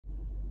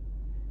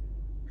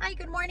Hi,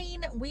 good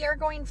morning. We are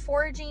going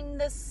foraging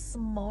this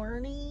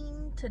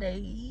morning.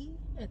 Today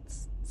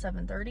it's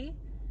 7:30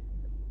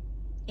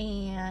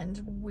 and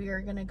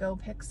we're gonna go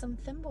pick some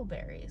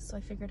thimbleberries. So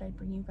I figured I'd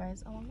bring you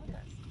guys along with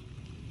us.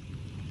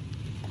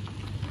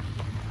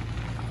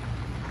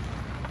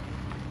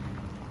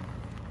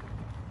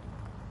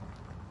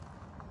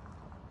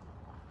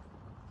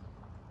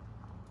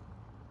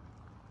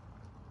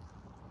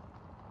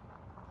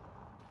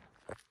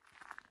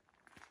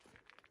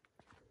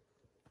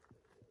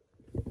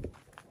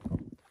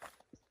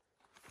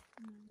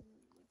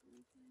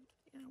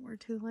 Yeah, we're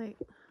too late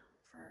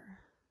for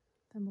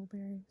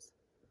thimbleberries.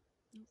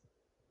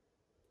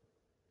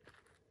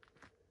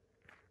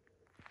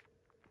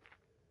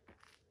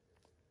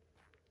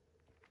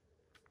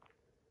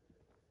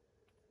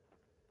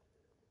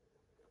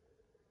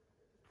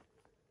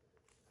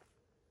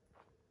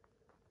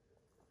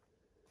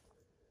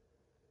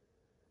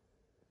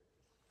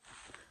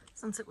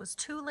 Since it was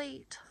too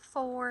late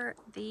for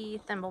the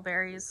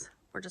thimbleberries,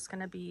 we're just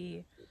gonna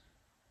be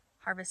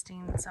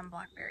harvesting some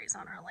blackberries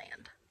on our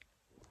land.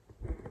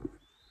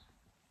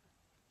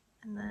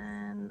 And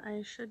then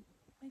I should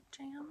make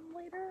jam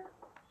later.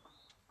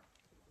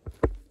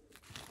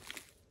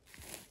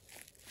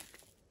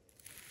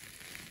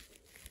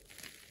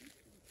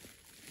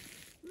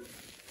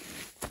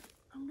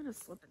 I'm gonna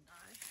slip and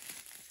die.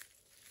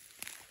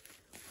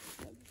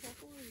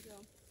 Where you go?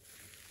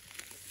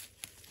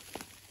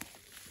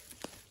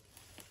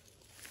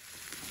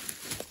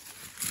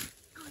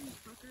 Oh, you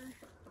fucker.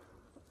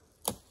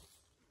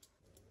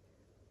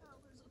 Oh,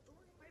 there's a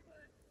thorn in my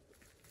butt.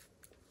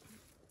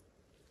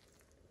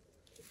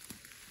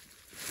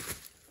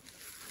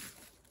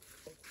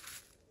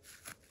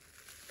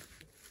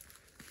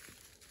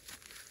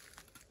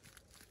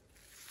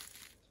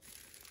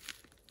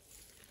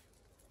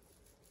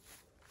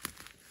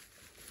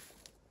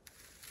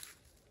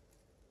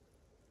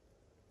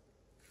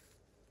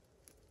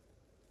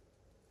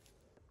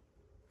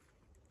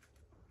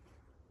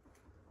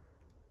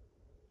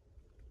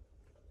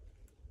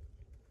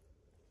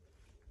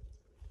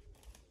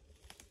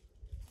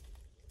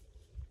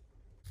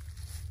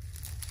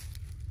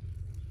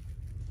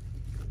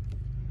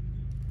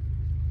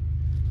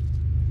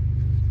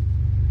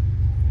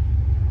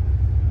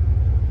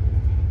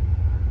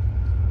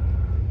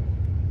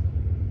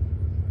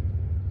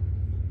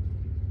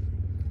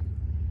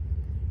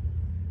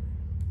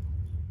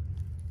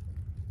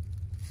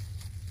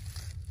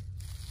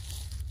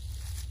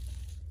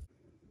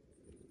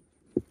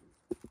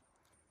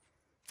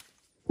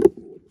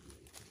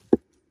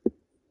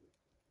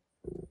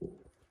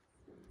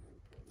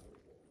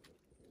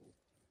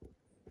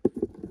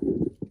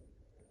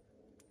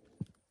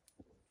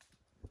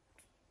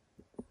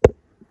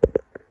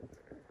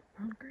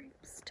 Brown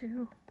grapes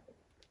too.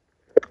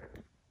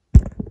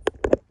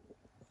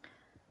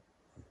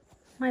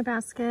 My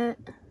basket,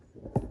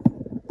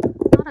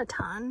 not a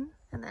ton,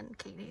 and then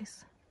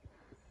Katie's.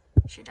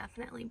 She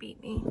definitely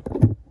beat me.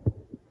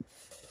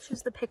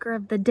 She's the picker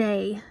of the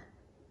day.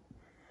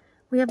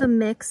 We have a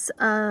mixture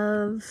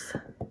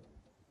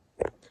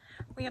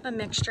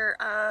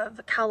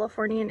of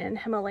Californian and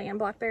Himalayan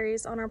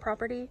blackberries on our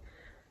property.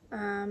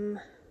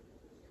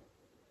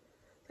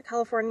 The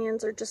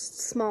Californians are just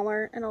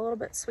smaller and a little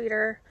bit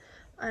sweeter,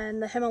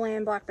 and the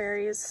Himalayan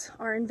blackberries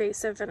are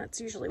invasive, and it's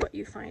usually what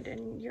you find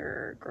in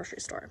your grocery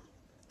store.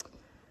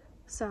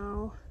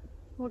 So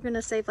we're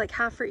gonna save like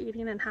half for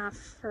eating and half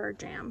for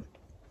jam.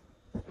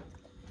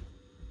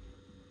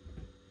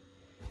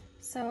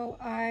 So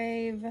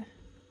I've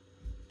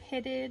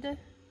pitted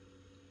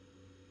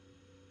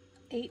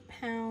 8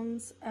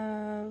 pounds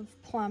of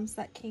plums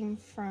that came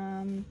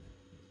from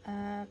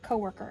a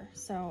coworker.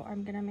 So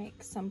I'm gonna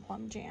make some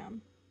plum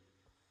jam.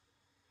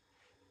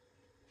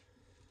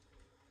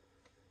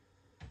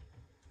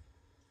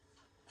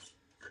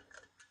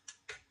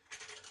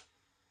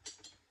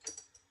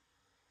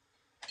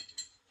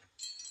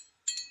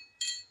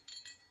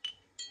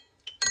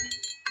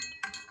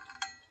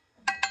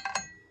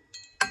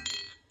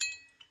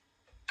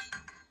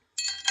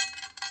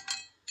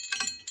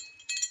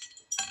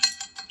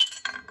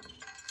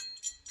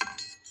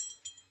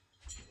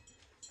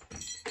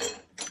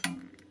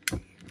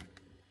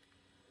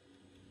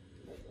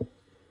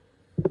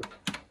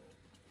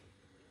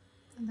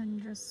 And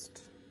then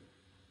just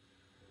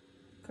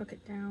cook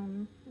it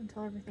down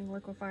until everything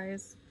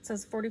liquefies. It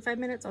says 45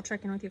 minutes. I'll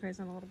check in with you guys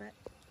in a little bit.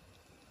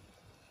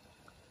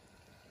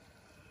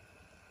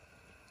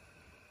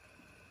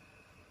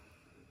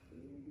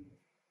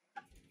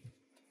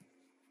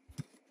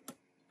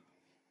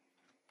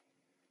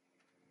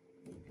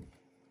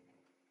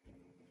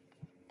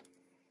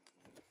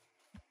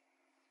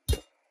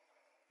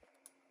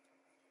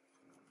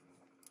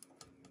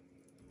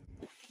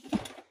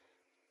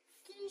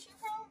 Finish your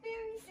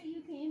cranberries so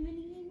you can even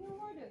eat in your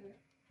water.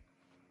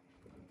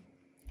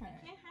 I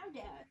can't have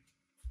that.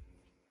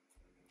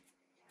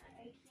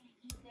 I can't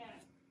eat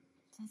that.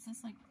 So is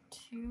this like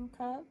 2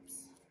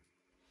 cups?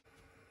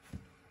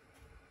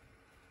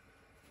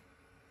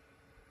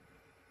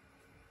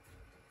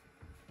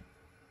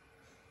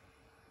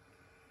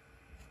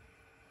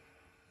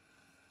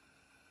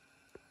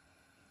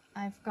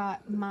 I've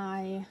got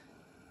my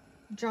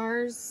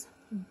jars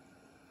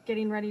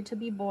getting ready to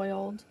be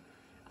boiled.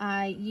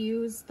 I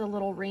use the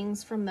little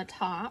rings from the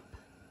top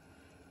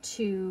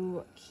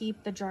to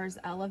keep the jars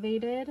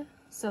elevated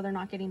so they're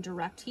not getting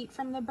direct heat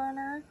from the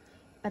burner,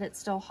 but it's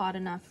still hot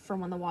enough for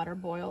when the water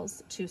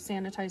boils to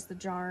sanitize the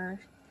jar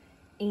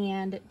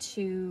and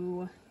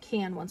to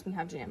can once we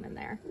have jam in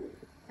there.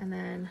 And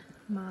then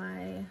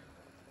my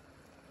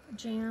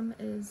jam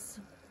is,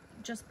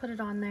 just put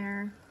it on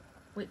there,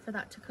 wait for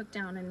that to cook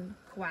down and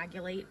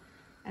coagulate,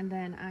 and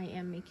then I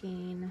am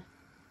making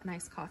a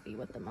nice coffee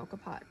with the mocha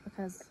pot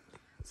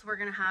so we're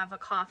gonna have a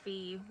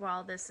coffee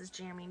while this is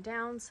jamming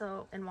down,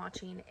 and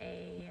watching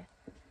a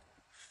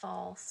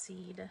fall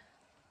seed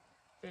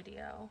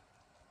video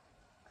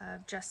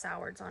of Jess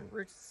Soward's on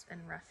Roots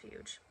and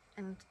Refuge,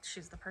 and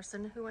she's the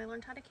person who I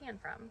learned how to can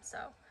from, so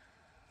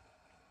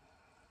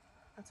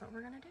that's what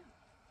we're gonna do.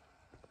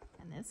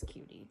 And this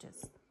cutie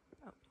just,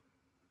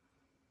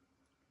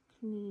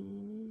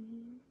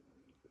 cleaning.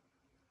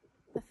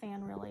 The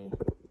fan really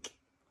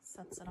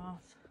sets it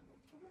off.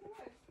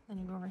 Then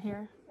you go over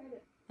here.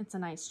 It's a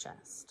nice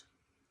chest.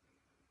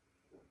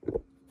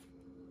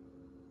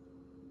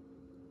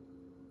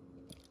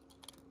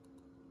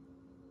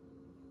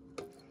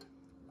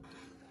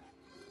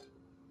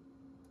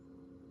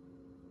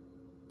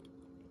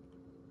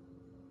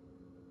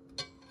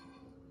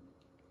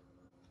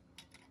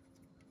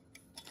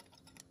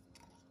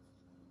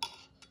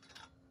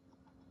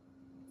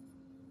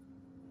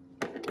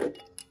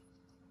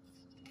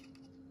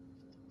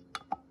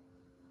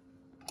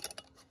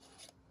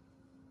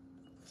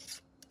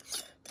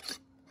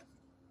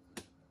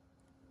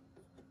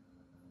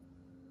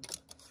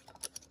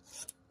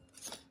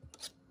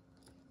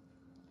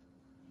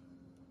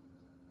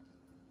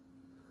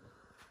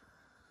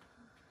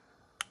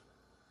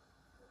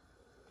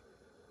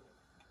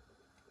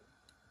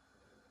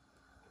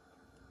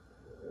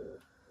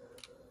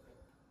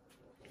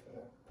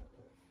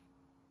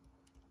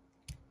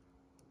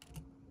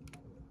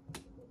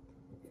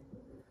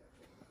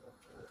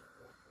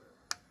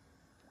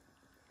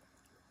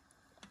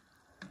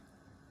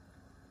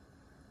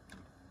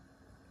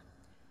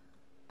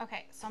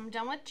 Okay, so I'm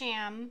done with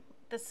jam.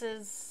 This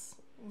is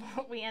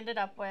what we ended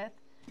up with.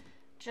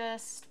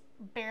 Just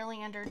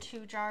barely under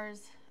 2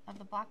 jars of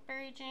the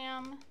blackberry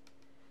jam,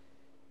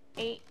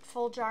 8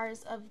 full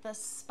jars of the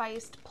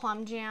spiced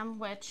plum jam,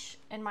 which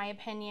in my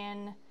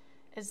opinion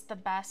is the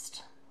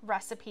best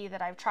recipe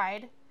that I've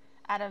tried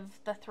out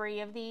of the 3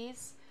 of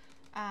these.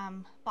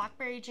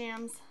 Blackberry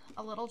jam's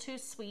a little too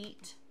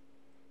sweet.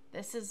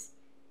 This is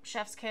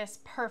chef's kiss,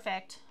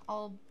 perfect.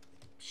 I'll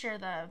share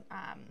the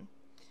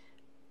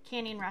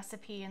canning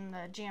recipe and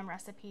the jam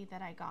recipe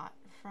that I got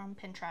from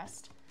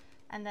Pinterest.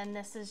 And then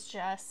this is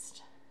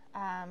just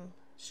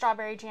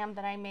strawberry jam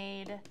that I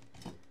made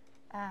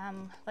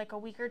like a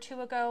week or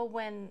 2 ago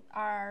when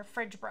our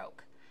fridge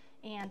broke,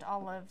 and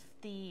all of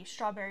the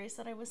strawberries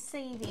that I was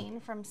saving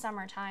from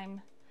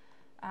summertime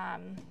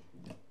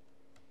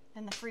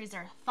in the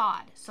freezer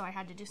thawed, so I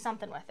had to do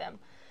something with them.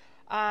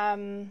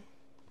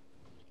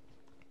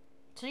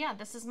 So yeah,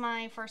 this is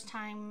my first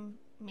time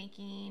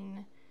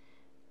making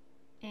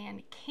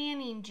and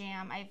canning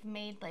jam. I've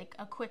made like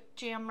a quick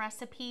jam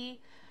recipe.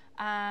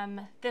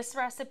 This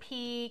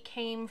recipe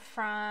came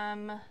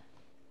from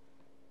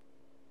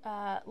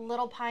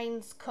Little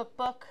Pine's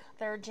cookbook,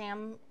 their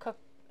jam cook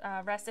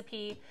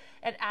recipe.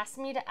 It asked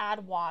me to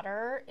add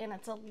water, and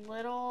it's a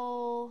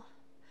little,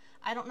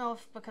 I don't know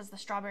if because the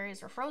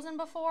strawberries were frozen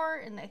before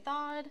and they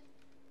thawed,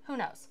 who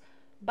knows,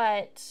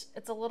 but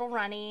it's a little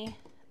runny.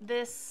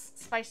 This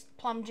spiced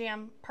plum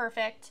jam,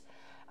 perfect.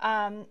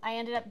 I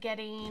ended up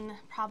getting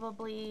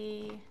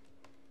probably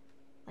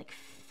like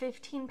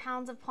 15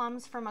 pounds of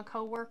plums from a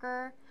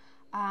coworker,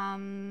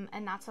 and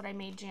that's what I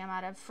made jam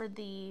out of for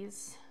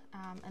these.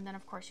 And then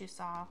of course you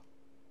saw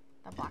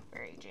the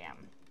blackberry jam.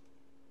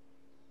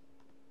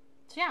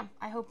 So yeah,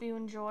 I hope you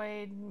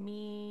enjoyed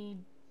me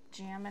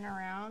jamming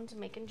around,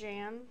 making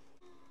jam.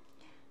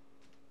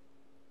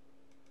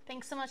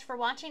 Thanks so much for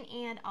watching,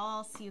 and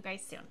I'll see you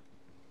guys soon.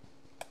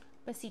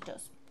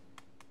 Besitos.